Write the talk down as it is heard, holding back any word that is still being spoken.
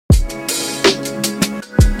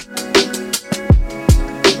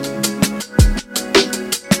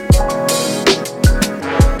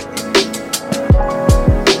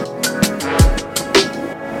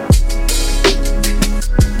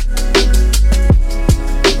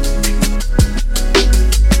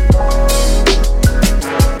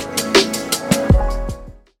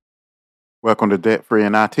Welcome to Debt Free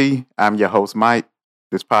in IT. I'm your host, Mike.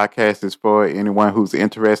 This podcast is for anyone who's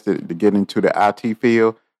interested to get into the IT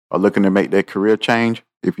field or looking to make their career change.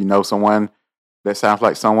 If you know someone that sounds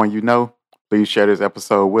like someone you know, please share this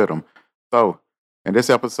episode with them. So, in this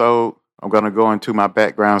episode, I'm going to go into my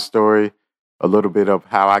background story, a little bit of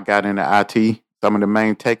how I got into IT. Some of the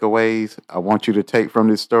main takeaways I want you to take from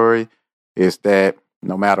this story is that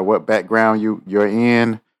no matter what background you're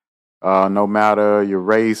in, no matter your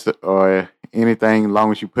race or anything, as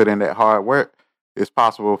long as you put in that hard work, it's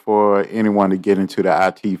possible for anyone to get into the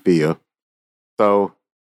IT field. So,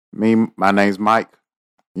 my name's Mike,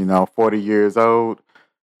 40 years old,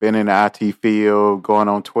 been in the IT field going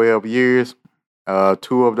on 12 years.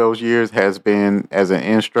 2 of those years has been as an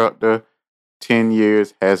instructor. 10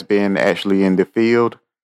 years has been actually in the field.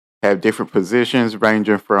 Have different positions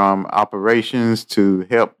ranging from operations to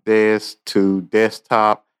help desk to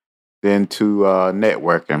desktop, then to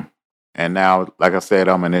networking. And now, like I said,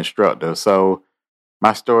 I'm an instructor. So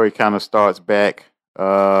my story kind of starts back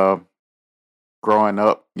growing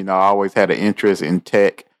up. I always had an interest in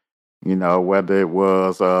tech, whether it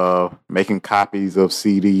was making copies of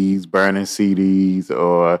CDs, burning CDs,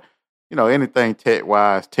 or, anything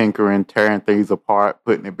tech-wise, tinkering, tearing things apart,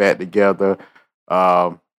 putting it back together,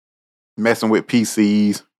 messing with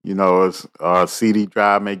PCs. A CD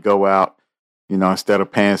drive may go out. Instead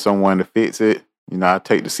of paying someone to fix it, I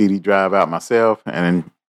take the CD drive out myself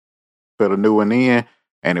and put a new one in,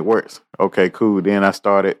 and it works. Okay, cool. Then I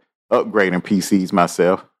started upgrading PCs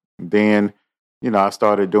myself. Then, I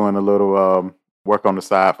started doing a little work on the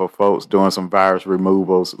side for folks, doing some virus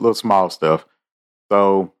removals, little small stuff.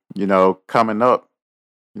 So, coming up,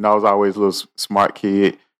 I was always a little smart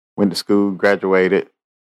kid, went to school, graduated.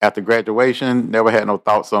 After graduation, never had no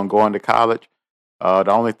thoughts on going to college.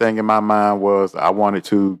 The only thing in my mind was I wanted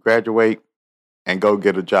to graduate and go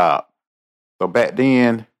get a job. So back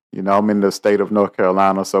then, I'm in the state of North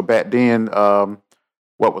Carolina. So back then,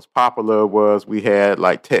 what was popular was we had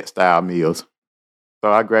like textile mills.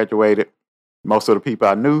 So I graduated. Most of the people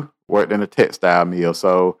I knew worked in a textile mill.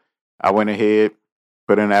 So I went ahead,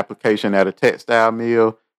 put in an application at a textile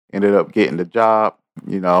mill, ended up getting the job.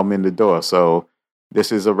 I'm in the door. So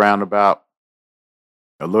this is around about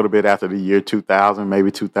a little bit after the year 2000, maybe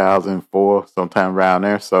 2004, sometime around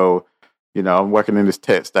there. So, I'm working in this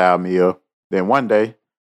textile mill. Then one day,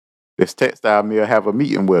 this textile mill have a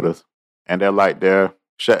meeting with us, and they're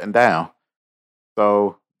shutting down.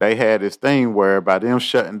 So they had this thing where by them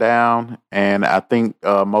shutting down, and I think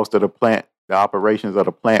most of the operations of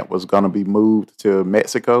the plant was going to be moved to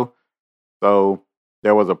Mexico. So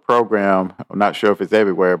there was a program, I'm not sure if it's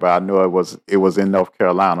everywhere, but I know it was in North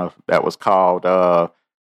Carolina, that was called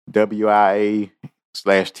WIA/TIA.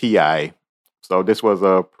 So this was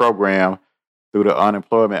a program through the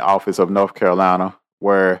Unemployment Office of North Carolina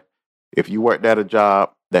where if you worked at a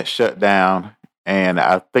job that shut down, and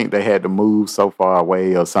I think they had to move so far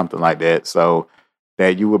away or something like that, so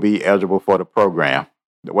that you would be eligible for the program.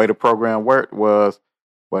 The way the program worked was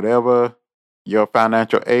whatever your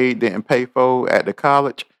financial aid didn't pay for at the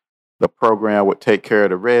college, the program would take care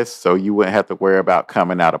of the rest, so you wouldn't have to worry about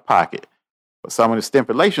coming out of pocket. But some of the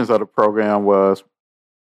stipulations of the program was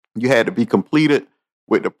you had to be completed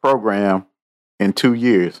with the program in 2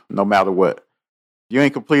 years, no matter what. If you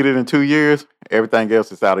ain't completed in 2 years, everything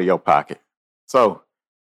else is out of your pocket. So,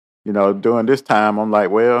 during this time, I'm like,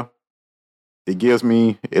 well, it gives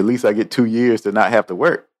me, at least I get 2 years to not have to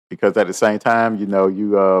work, because at the same time, you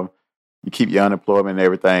keep your unemployment and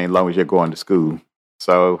everything as long as you're going to school.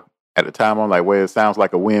 So at the time, I'm like, well, it sounds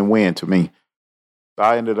like a win-win to me. So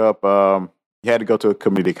I ended up, you had to go to a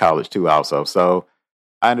community college too also. So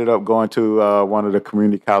I ended up going to one of the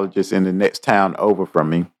community colleges in the next town over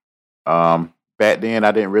from me. Back then,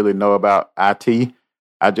 I didn't really know about IT.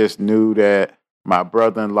 I just knew that my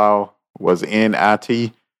brother-in-law was in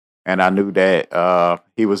IT, and I knew that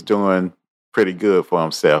he was doing pretty good for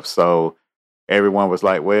himself. So everyone was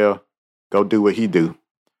like, well, go do what he do.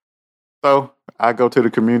 So I go to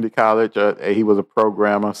the community college. He was a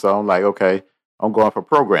programmer. So I'm like, okay, I'm going for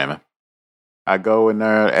programming. I go in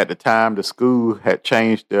there. At the time, the school had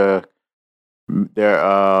changed their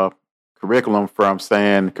curriculum from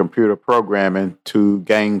saying computer programming to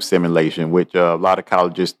game simulation, which a lot of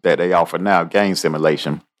colleges that they offer now, game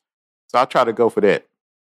simulation. So I try to go for that.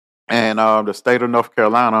 And the state of North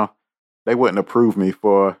Carolina, they wouldn't approve me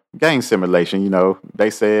for game simulation.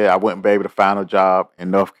 They said I wouldn't be able to find a job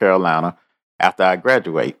in North Carolina after I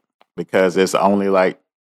graduate, because it's only like,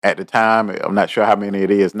 at the time, I'm not sure how many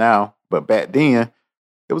it is now, but back then,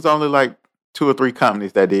 it was only like 2 or 3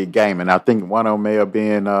 companies that did gaming. I think one of them may have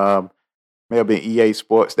been may have been EA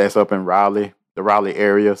Sports that's up in Raleigh, the Raleigh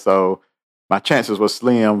area. So my chances were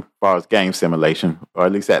slim as far as game simulation, or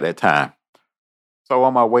at least at that time. So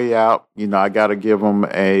on my way out, I got to give them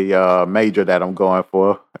a major that I'm going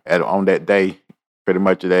for on that day. Pretty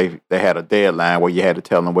much they had a deadline where you had to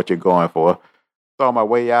tell them what you're going for. So on my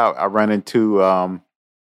way out, I run into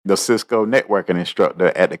the Cisco networking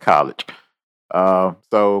instructor at the college.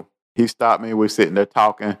 So he stopped me. We're sitting there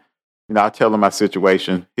talking. I tell him my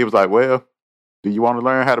situation. He was like, well, do you want to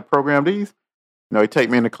learn how to program these? He take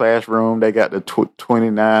me in the classroom. They got the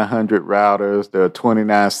 2900 routers, the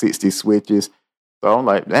 2960 switches. So I'm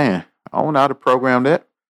like, damn, I don't know how to program that.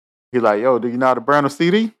 He's like, yo, do you know how to burn a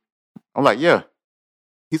CD? I'm like, yeah.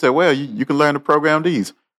 He said, well, you can learn to program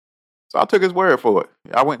these. So I took his word for it.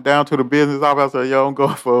 I went down to the business office. I said, yo, I'm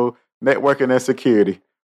going for networking and security.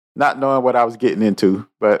 Not knowing what I was getting into,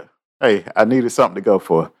 but hey, I needed something to go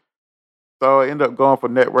for. So I ended up going for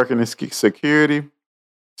networking and security.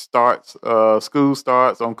 School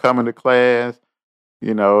starts, I'm coming to class.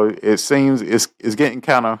 It seems it's getting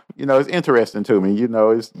kind of, it's interesting to me.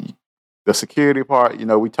 It's the security part.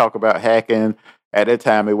 We talk about hacking. At that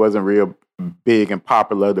time, it wasn't real big and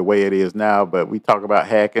popular the way it is now, but we talk about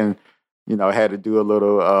hacking. I had to do a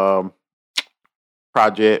little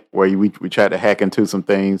project where we tried to hack into some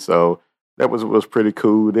things. So that was pretty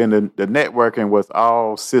cool. Then the networking was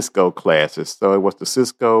all Cisco classes. So it was the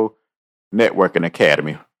Cisco Networking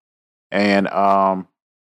Academy. And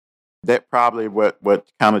that probably what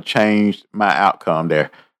kind of changed my outcome there,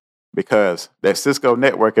 because that Cisco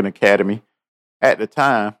Networking Academy, at the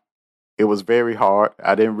time, it was very hard.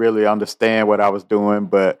 I didn't really understand what I was doing,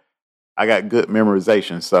 but I got good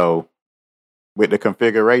memorization. So with the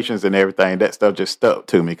configurations and everything, that stuff just stuck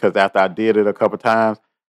to me, because after I did it a couple times,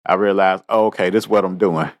 I realized, oh, okay, this is what I'm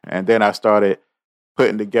doing. And then I started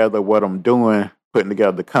putting together what I'm doing, putting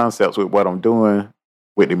together the concepts with what I'm doing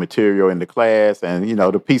with the material in the class, and,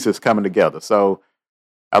 the pieces coming together. So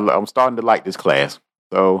I'm starting to like this class.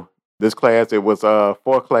 So this class, it was 4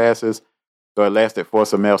 classes. So it lasted 4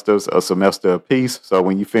 semesters, a semester apiece. So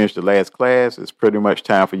when you finish the last class, it's pretty much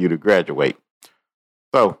time for you to graduate.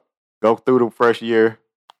 So go through the first year,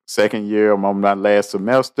 second year, I'm on my last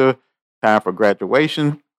semester, time for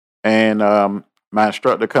graduation. And my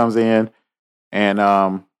instructor comes in,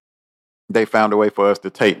 and they found a way for us to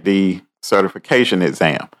take the certification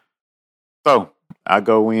exam. So I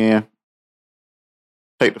go in,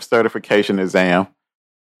 take the certification exam.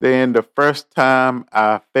 Then the first time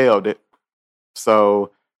I failed it.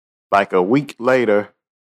 So like a week later,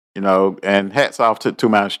 and hats off to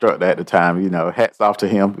my instructor at the time, hats off to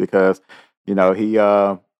him, because, he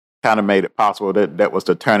kind of made it possible. That was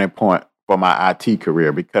the turning point for my IT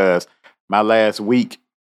career, because my last week,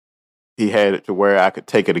 he had it to where I could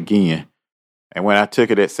take it again. And when I took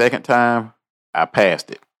it that second time, I passed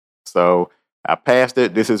it. So I passed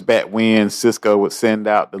it. This is back when Cisco would send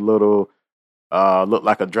out the little, look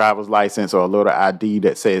like a driver's license or a little ID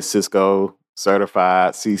that says Cisco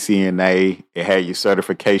certified CCNA. It had your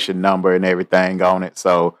certification number and everything on it.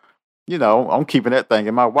 So, I'm keeping that thing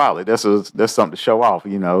in my wallet. That's something to show off.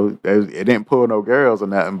 It didn't pull no girls or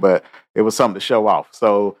nothing, but it was something to show off.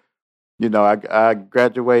 So, I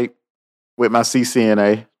graduate with my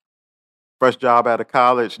CCNA. First job out of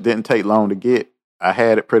college, didn't take long to get. I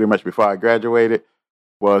had it pretty much before I graduated,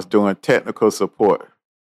 was doing technical support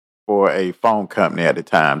for a phone company at the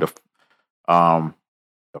time. The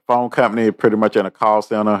phone company, pretty much in a call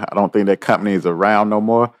center. I don't think that company is around no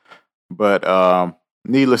more. But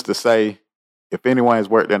needless to say, if anyone has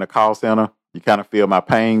worked in a call center, you kind of feel my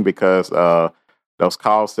pain, because those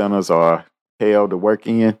call centers are hell to work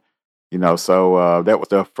in. So that was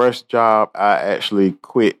the first job I actually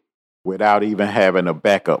quit without even having a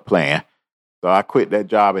backup plan. So I quit that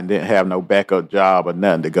job and didn't have no backup job or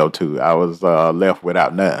nothing to go to. I was left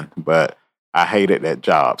without nothing, but I hated that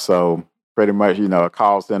job. So pretty much, a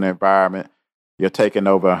call center environment, you're taking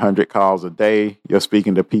over 100 calls a day. You're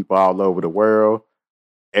speaking to people all over the world.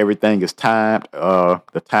 Everything is timed.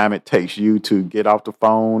 The time it takes you to get off the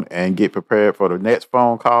phone and get prepared for the next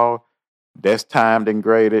phone call, that's timed and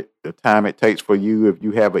graded. The time it takes for you, if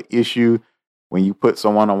you have an issue, when you put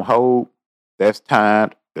someone on hold, that's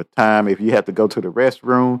timed. The time if you have to go to the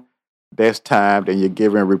restroom, that's timed, and you're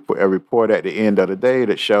given a report at the end of the day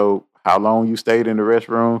that showed how long you stayed in the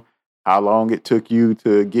restroom, how long it took you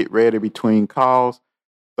to get ready between calls.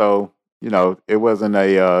 So, it wasn't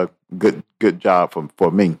a good job for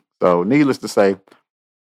me. So needless to say,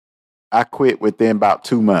 I quit within about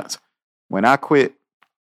 2 months. When I quit,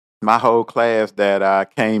 my whole class that I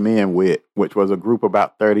came in with, which was a group of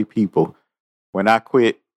about 30 people, when I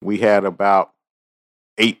quit, we had about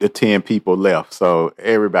 8 to 10 people left. So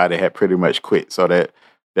everybody had pretty much quit. So that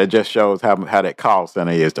just shows how that call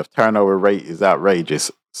center is. The turnover rate is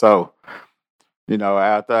outrageous. So,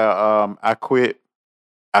 after I quit,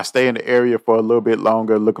 I stay in the area for a little bit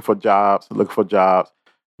longer, looking for jobs.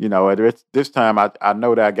 At this time, I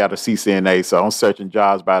know that I got a CCNA, so I'm searching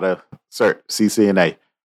jobs by the CCNA.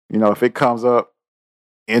 If it comes up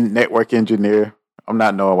in network engineer, I'm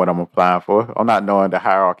not knowing what I'm applying for. I'm not knowing the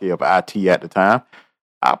hierarchy of IT at the time.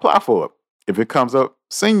 I apply for it. If it comes up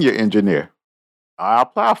senior engineer, I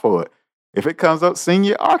apply for it. If it comes up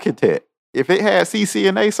senior architect, if it has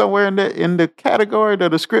CCNA somewhere in the category, the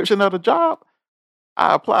description of the job,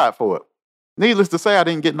 I applied for it. Needless to say, I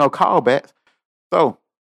didn't get no callbacks. So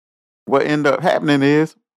what ended up happening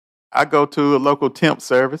is I go to a local temp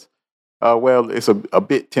service. It's a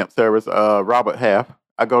bit temp service, Robert Half.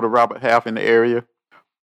 I go to Robert Half in the area,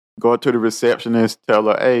 go to the receptionist, tell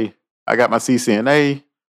her, hey, I got my CCNA,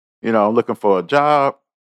 I'm looking for a job.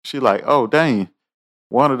 She like, oh, dang,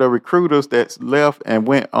 one of the recruiters that's left and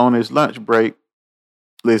went on his lunch break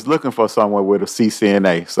is looking for someone with a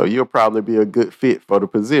CCNA. So you'll probably be a good fit for the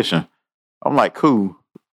position. I'm like, cool.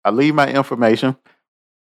 I leave my information.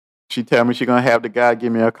 She tell me she's going to have the guy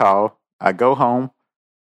give me a call. I go home.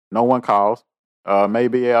 No one calls.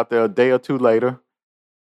 Maybe after a day or two later,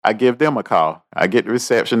 I give them a call. I get the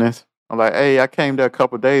receptionist. I'm like, hey, I came there a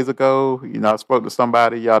couple of days ago. I spoke to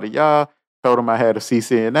somebody, yada, yada. Told them I had a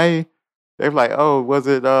CCNA. They were like, oh, was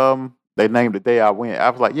it, they named the day I went. I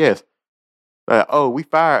was like, yes. Oh, we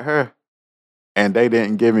fired her. And they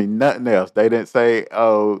didn't give me nothing else. They didn't say,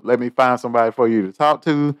 oh, let me find somebody for you to talk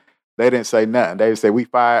to. They didn't say nothing. They said, we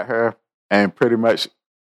fired her, and pretty much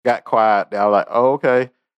got quiet. They were like, oh, okay.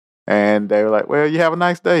 And they were like, well, you have a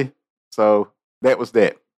nice day. So that was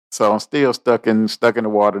that. So I'm still stuck in the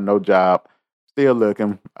water, no job, still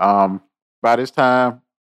looking. By this time,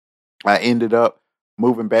 I ended up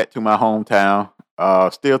moving back to my hometown,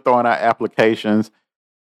 still throwing out applications,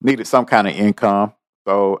 needed some kind of income.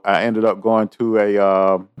 So I ended up going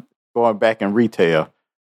back in retail.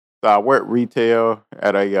 So I worked retail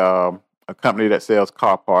at a company that sells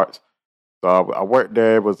car parts. So I worked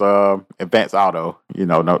there. It was Advanced Auto.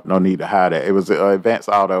 No need to hide that. It was Advanced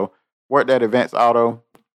Auto. Worked at Advanced Auto.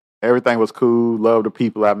 Everything was cool. Loved the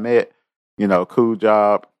people I met. Cool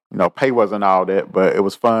job. Pay wasn't all that, but it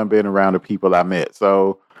was fun being around the people I met.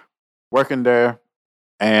 So working there,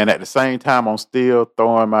 and at the same time, I'm still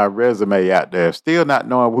throwing my resume out there, still not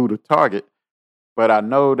knowing who to target. But I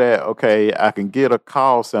know that, okay, I can get a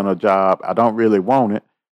call center job. I don't really want it.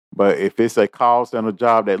 But if it's a call center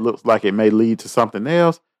job that looks like it may lead to something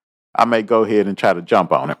else, I may go ahead and try to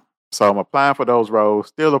jump on it. So I'm applying for those roles,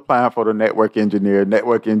 still applying for the network engineer,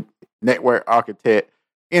 network architect,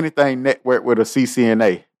 anything network with a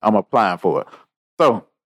CCNA, I'm applying for it. So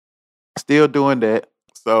still doing that.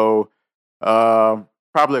 So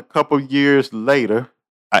probably a couple years later,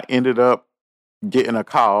 I ended up getting a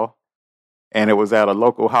call, and it was at a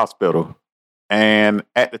local hospital. And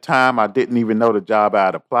at the time, I didn't even know the job I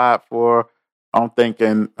had applied for. I'm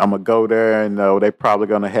thinking I'm going to go there and they probably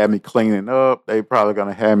going to have me cleaning up. They probably going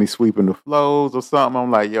to have me sweeping the floors or something. I'm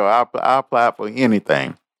like, yo, I applied for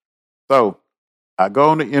anything. So I go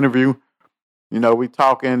on the interview. We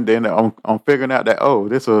talking. Then I'm figuring out that, oh,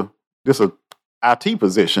 this a IT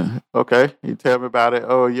position. Okay. You tell me about it.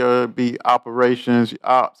 Oh, you'll be operations,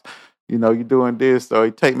 ops. You're doing this. So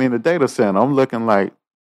he take me in the data center. I'm looking like,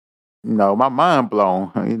 my mind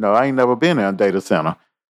blown. I ain't never been in a data center.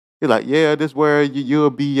 He's like, yeah, this is where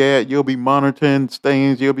you'll be at. You'll be monitoring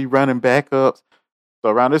things. You'll be running backups.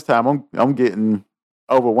 So around this time, I'm getting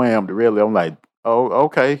overwhelmed, really. I'm like, oh,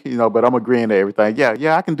 okay, but I'm agreeing to everything.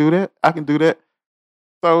 Yeah, I can do that. I can do that.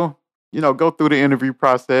 So, go through the interview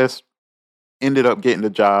process. Ended up getting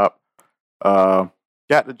the job. Got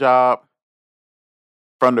the job.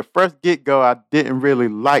 From the first get-go, I didn't really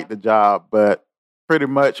like the job, but pretty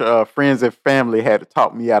much friends and family had to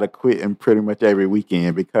talk me out of quitting pretty much every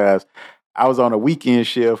weekend because I was on a weekend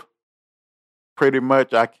shift. Pretty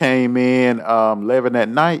much I came in 11 at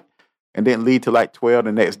night and didn't leave till like 12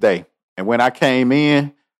 the next day. And when I came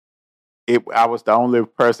in, I was the only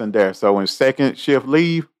person there. So when second shift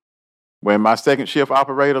leave, when my second shift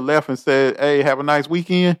operator left and said, hey, have a nice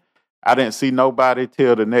weekend, I didn't see nobody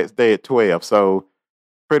till the next day at 12. So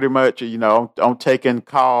pretty much, I'm taking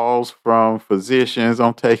calls from physicians.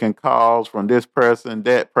 I'm taking calls from this person,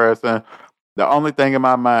 that person. The only thing in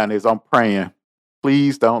my mind is I'm praying,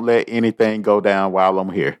 please don't let anything go down while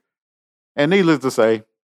I'm here. And needless to say,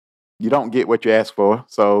 you don't get what you ask for.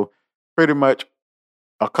 So pretty much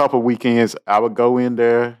a couple weekends, I would go in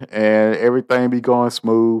there and everything be going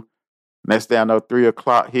smooth. Next thing I know, 3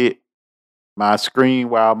 o'clock hit. My screen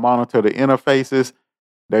while I monitor the interfaces,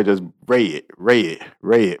 they're just red, red,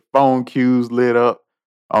 red. Phone queues lit up.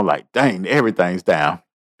 I'm like, dang, everything's down.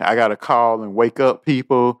 I got to call and wake up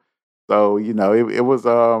people. So, it was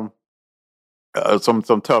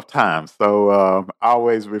some tough times. So I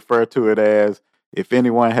always refer to it as, if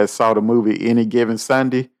anyone has saw the movie Any Given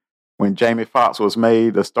Sunday, when Jamie Foxx was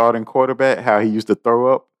made the starting quarterback, how he used to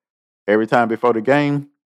throw up every time before the game,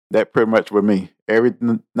 that pretty much was me. Every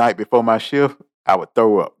night before my shift, I would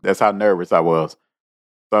throw up. That's how nervous I was.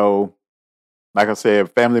 So, like I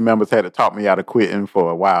said, family members had to talk me out of quitting for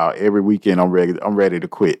a while. Every weekend, I'm ready to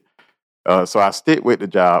quit. So I stick with the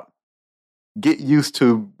job, get used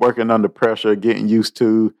to working under pressure, getting used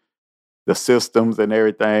to the systems and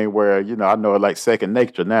everything. Where I know it like second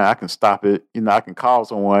nature now. I can stop it. I can call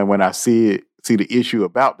someone when I see the issue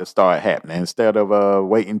about to start happening, instead of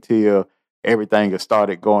waiting till everything has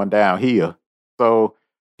started going downhill. So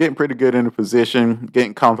getting pretty good in the position,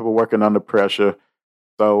 getting comfortable working under pressure.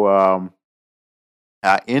 So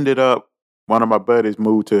I ended up, one of my buddies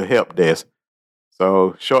moved to a help desk.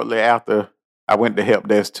 So shortly after, I went to help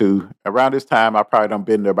desk too. Around this time, I probably done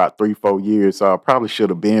been there about 3-4 years. So I probably should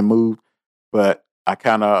have been moved, but I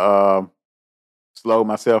kind of slowed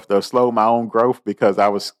my own growth, because I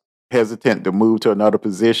was hesitant to move to another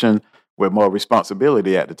position with more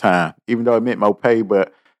responsibility at the time, even though it meant more pay.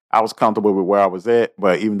 But I was comfortable with where I was at,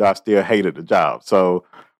 but even though I still hated the job. So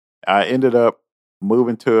I ended up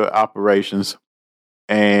moving to operations,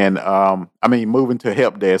 and moving to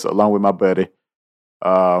help desk along with my buddy.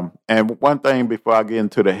 And one thing before I get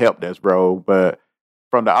into the help desk role, but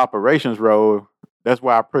from the operations role, that's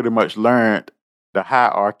where I pretty much learned the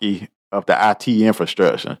hierarchy of the IT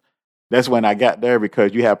infrastructure. That's when I got there,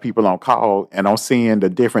 because you have people on call and I'm seeing the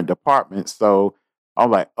different departments. So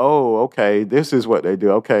I'm like, oh, okay, this is what they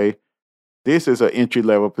do. Okay, this is an entry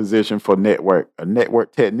level position for a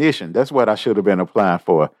network technician. That's what I should have been applying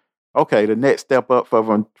for. Okay, the next step up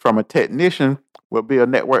from a technician will be a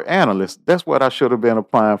network analyst. That's what I should have been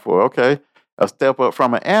applying for. Okay, a step up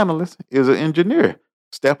from an analyst is an engineer.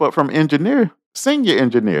 Step up from engineer, senior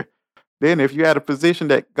engineer. Then if you had a position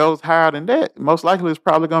that goes higher than that, most likely it's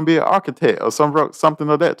probably going to be an architect or something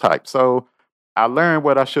of that type. So I learned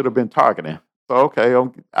what I should have been targeting. So okay,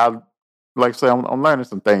 I'm learning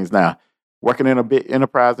some things now. Working in a big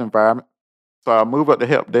enterprise environment. So I moved up to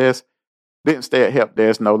help desk. Didn't stay at help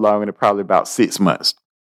desk no longer than probably about 6 months.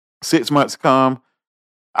 6 months come,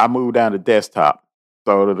 I moved down to desktop.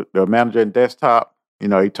 So the manager in desktop, he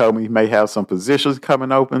told me he may have some positions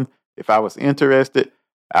coming open. If I was interested,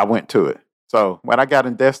 I went to it. So when I got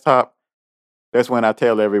in desktop, that's when I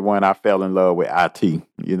tell everyone I fell in love with IT.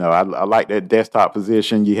 I like that desktop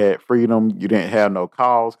position. You had freedom. You didn't have no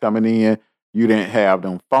calls coming in. You didn't have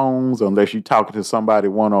them phones unless you talking to somebody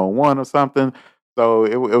one-on-one or something. So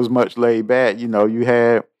it was much laid back. You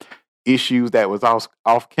had issues that was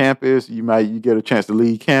off campus. You get a chance to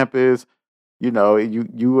leave campus. You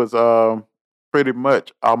was pretty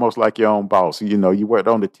much almost like your own boss. You worked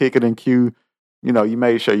on the ticketing queue. You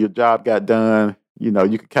made sure your job got done. You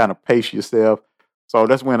could kind of pace yourself. So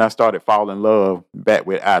that's when I started falling in love back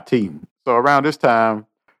with IT. So around this time,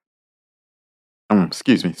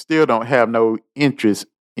 still don't have no interest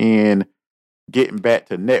in getting back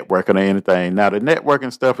to networking or anything. Now the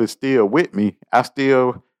networking stuff is still with me. I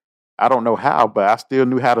don't know how, but I still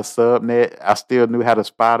knew how to subnet. I still knew how to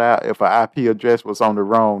spot out if an IP address was on the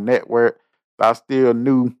wrong network. I still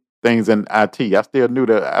knew things in IT. I still knew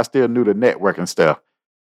the networking stuff.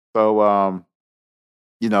 So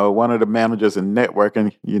one of the managers in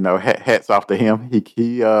networking, hats off to him.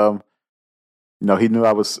 He knew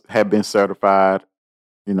I had been certified,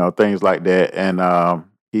 things like that, and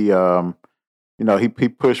he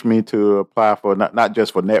pushed me to apply for not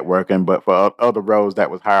just for networking, but for other roles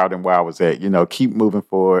that was higher than where I was at. Keep moving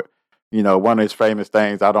forward. One of his famous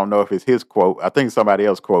things, I don't know if it's his quote, I think somebody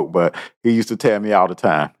else quote, but he used to tell me all the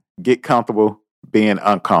time, get comfortable being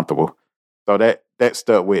uncomfortable. So that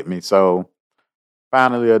stuck with me. So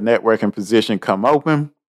finally a networking position come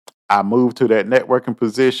open. I moved to that networking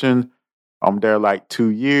position. I'm there like 2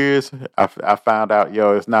 years. I found out,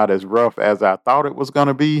 it's not as rough as I thought it was going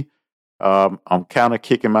to be. I'm kind of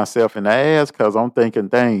kicking myself in the ass, because I'm thinking,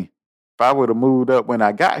 dang, if I would have moved up when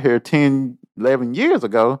I got here 10, 11 years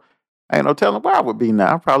ago, ain't no telling where I would be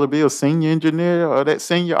now. I'd probably be a senior engineer or that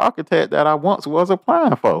senior architect that I once was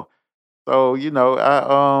applying for. So,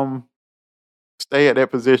 I stay at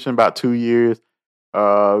that position about 2 years,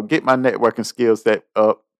 get my networking skill set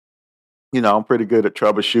up. I'm pretty good at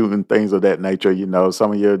troubleshooting things of that nature.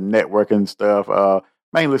 Some of your networking stuff,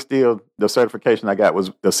 mainly still the certification I got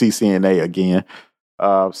was the CCNA again.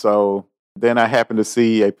 So then I happened to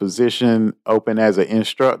see a position open as an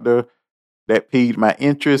instructor that piqued my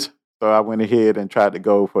interest. So I went ahead and tried to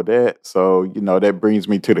go for that. So, that brings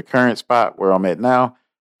me to the current spot where I'm at now.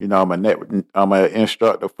 I'm an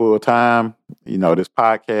instructor full time. This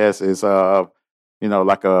podcast is,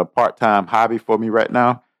 like a part time hobby for me right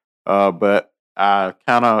now. But I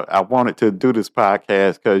wanted to do this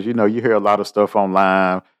podcast because, you hear a lot of stuff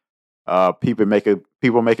online. People make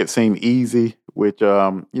it seem easy, which,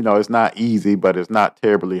 it's not easy, but it's not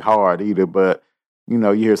terribly hard either. But, you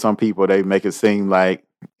hear some people, they make it seem like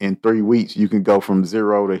in 3 weeks you can go from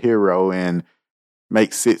zero to hero and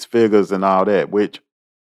make six figures and all that, which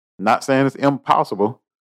not saying it's impossible,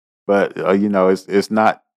 but it's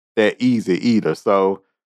not that easy either. So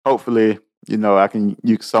hopefully,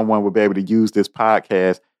 someone will be able to use this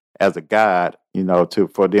podcast as a guide, to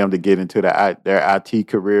for them to get into their IT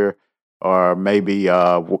career, or maybe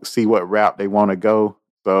see what route they want to go.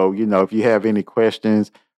 So if you have any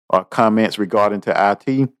questions or comments regarding to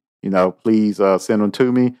IT, please send them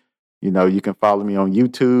to me. You can follow me on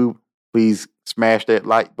YouTube. Please smash that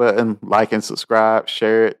like button, like and subscribe,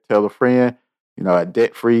 share it, tell a friend, at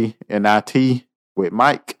Debt Free and IT with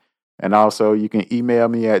Mike. And also you can email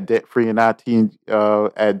me at debtfreeandit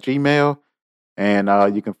at Gmail.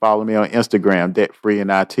 And you can follow me on Instagram, Debt Free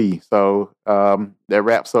and IT. So that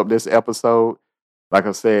wraps up this episode. Like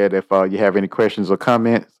I said, if you have any questions or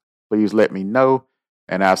comments, please let me know.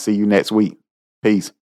 And I'll see you next week. Peace.